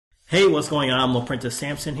Hey, what's going on? I'm LaPrentiss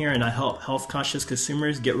Demond here, and I help health-conscious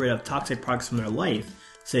consumers get rid of toxic products from their life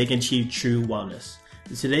so they can achieve true wellness.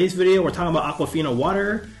 In today's video, we're talking about Aquafina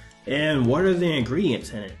water and what are the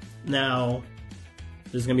ingredients in it. Now,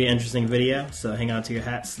 this is going to be an interesting video, so hang on to your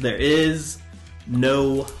hats. There is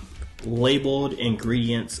no labeled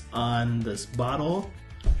ingredients on this bottle,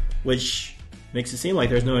 which makes it seem like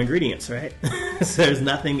there's no ingredients, right? So there's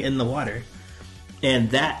nothing in the water. And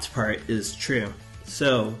that part is true.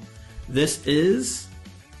 So this is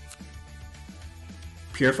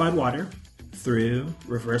purified water through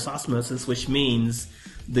reverse osmosis, which means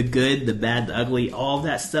the good, the bad, the ugly, all of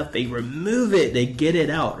that stuff, they remove it, they get it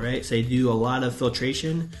out, right? So they do a lot of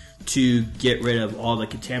filtration to get rid of all the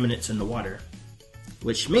contaminants in the water,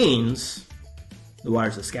 which means the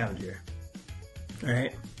water's a scavenger, all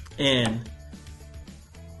right? And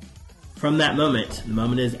from that moment, the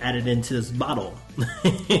moment it is added into this bottle,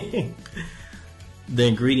 the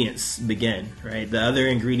ingredients begin, right? The other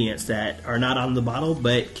ingredients that are not on the bottle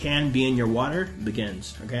but can be in your water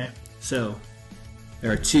begins, okay? So there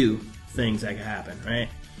are two things that can happen, right?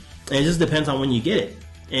 And it just depends on when you get it.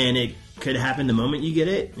 And it could happen the moment you get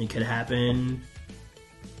it. It could happen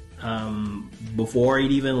before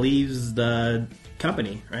it even leaves the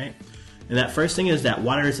company, right? And that first thing is that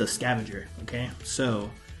water is a scavenger, okay? So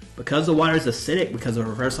because the water is acidic, because of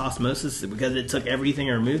reverse osmosis, because it took everything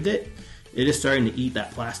and removed it, it is starting to eat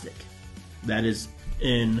that plastic that is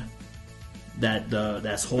in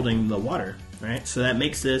that's holding the water, right? So that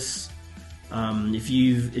makes this, if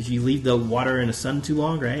you leave the water in the sun too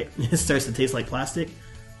long, right, it starts to taste like plastic.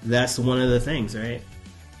 That's one of the things, right?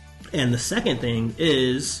 And the second thing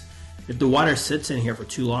is, if the water sits in here for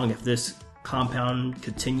too long, if this compound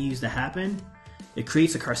continues to happen, it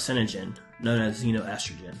creates a carcinogen known as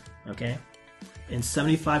xenoestrogen, okay? And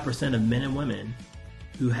 75% of men and women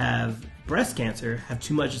who have breast cancer have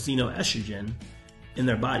too much xenoestrogen in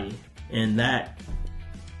their body, and that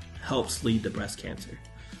helps lead to breast cancer.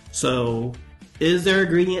 So is there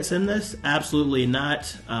ingredients in this? Absolutely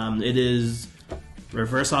not. It is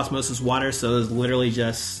reverse osmosis water, so it's literally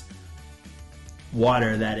just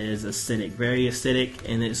water that is acidic, very acidic,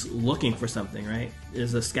 and it's looking for something, right?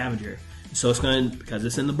 It's a scavenger. So it's going to, because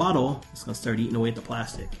it's in the bottle, it's going to start eating away at the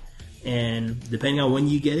plastic. And depending on when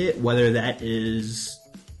you get it, whether that is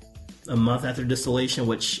a month after distillation,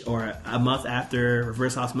 or a month after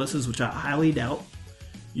reverse osmosis, which I highly doubt,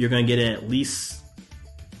 you're going to get it at least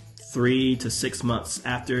 3 to 6 months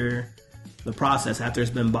after the process, after it's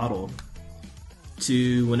been bottled,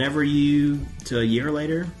 to whenever to a year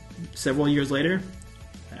later, several years later,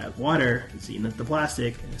 that water is eating at the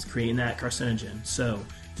plastic and it's creating that carcinogen. So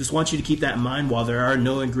just want you to keep that in mind. While there are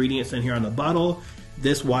no ingredients in here on the bottle,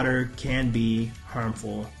 this water can be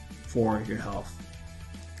harmful for your health.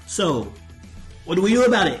 So what do we do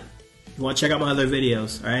about it? You want to check out my other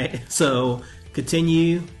videos, all right? So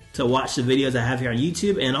continue to watch the videos I have here on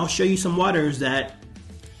YouTube, and I'll show you some waters that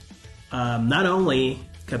not only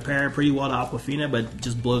compare pretty well to Aquafina, but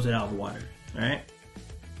just blows it out of the water, all right?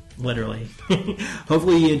 Literally.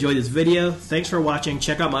 Hopefully you enjoyed this video. Thanks for watching.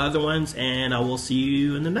 Check out my other ones, and I will see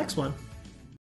you in the next one.